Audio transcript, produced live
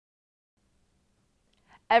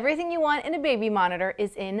Everything you want in a baby monitor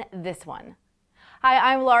is in this one.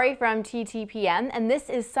 Hi, I'm Laurie from TTPM, and this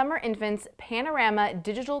is Summer Infant's Panorama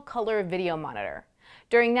Digital Color Video Monitor.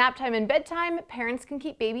 During nap time and bedtime, parents can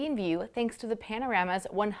keep baby in view thanks to the Panorama's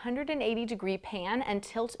 180-degree pan and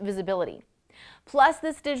tilt visibility. Plus,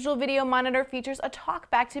 this digital video monitor features a talk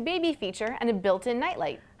back to baby feature and a built-in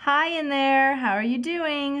nightlight. Hi in there, how are you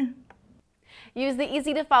doing? Use the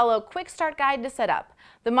easy-to-follow quick start guide to set up.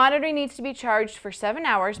 The monitor needs to be charged for 7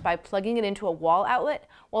 hours by plugging it into a wall outlet,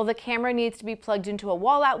 while the camera needs to be plugged into a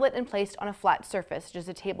wall outlet and placed on a flat surface, such as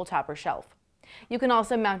a tabletop or shelf. You can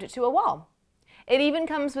also mount it to a wall. It even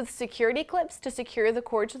comes with security clips to secure the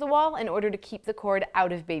cord to the wall in order to keep the cord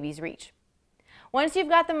out of baby's reach. Once you've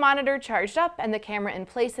got the monitor charged up and the camera in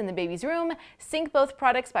place in the baby's room, sync both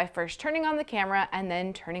products by first turning on the camera and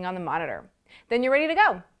then turning on the monitor. Then you're ready to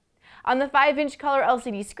go. On the 5-inch color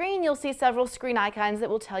LCD screen, you'll see several screen icons that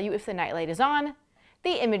will tell you if the nightlight is on,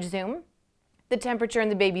 the image zoom, the temperature in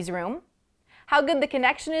the baby's room, how good the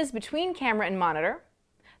connection is between camera and monitor,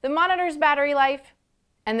 the monitor's battery life,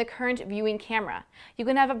 and the current viewing camera. You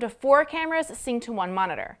can have up to 4 cameras synced to one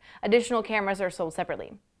monitor. Additional cameras are sold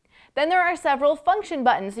separately. Then there are several function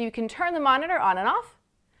buttons so you can turn the monitor on and off,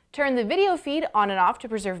 turn the video feed on and off to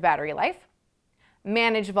preserve battery life,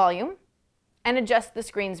 manage volume, and adjust the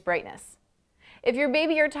screen's brightness. If your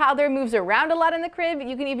baby or toddler moves around a lot in the crib,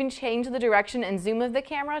 you can even change the direction and zoom of the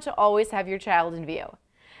camera to always have your child in view.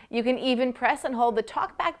 You can even press and hold the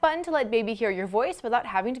talkback button to let baby hear your voice without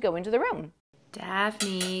having to go into the room.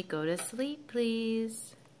 Daphne, go to sleep,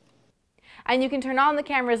 please. And you can turn on the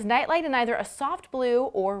camera's nightlight in either a soft blue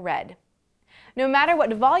or red. No matter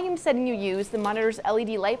what volume setting you use, the monitor's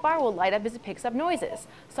LED light bar will light up as it picks up noises.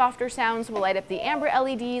 Softer sounds will light up the amber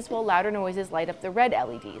LEDs, while louder noises light up the red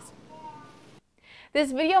LEDs.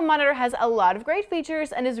 This video monitor has a lot of great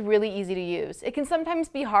features and is really easy to use. It can sometimes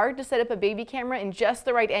be hard to set up a baby camera in just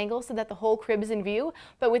the right angle so that the whole crib is in view,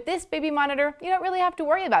 but with this baby monitor, you don't really have to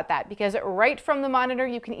worry about that because right from the monitor,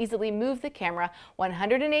 you can easily move the camera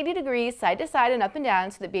 180 degrees side to side and up and down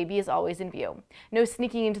so that baby is always in view. No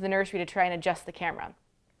sneaking into the nursery to try and adjust the camera.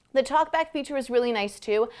 The talkback feature is really nice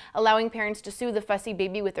too, allowing parents to soothe the fussy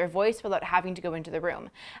baby with their voice without having to go into the room.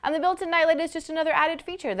 And the built-in nightlight is just another added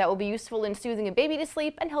feature that will be useful in soothing a baby to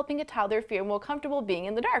sleep and helping a toddler feel more comfortable being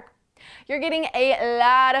in the dark. You're getting a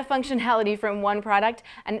lot of functionality from one product,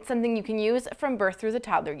 and it's something you can use from birth through the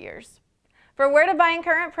toddler years. For where to buy and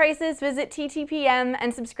current prices, visit TTPM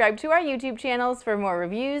and subscribe to our YouTube channels for more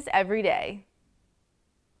reviews every day.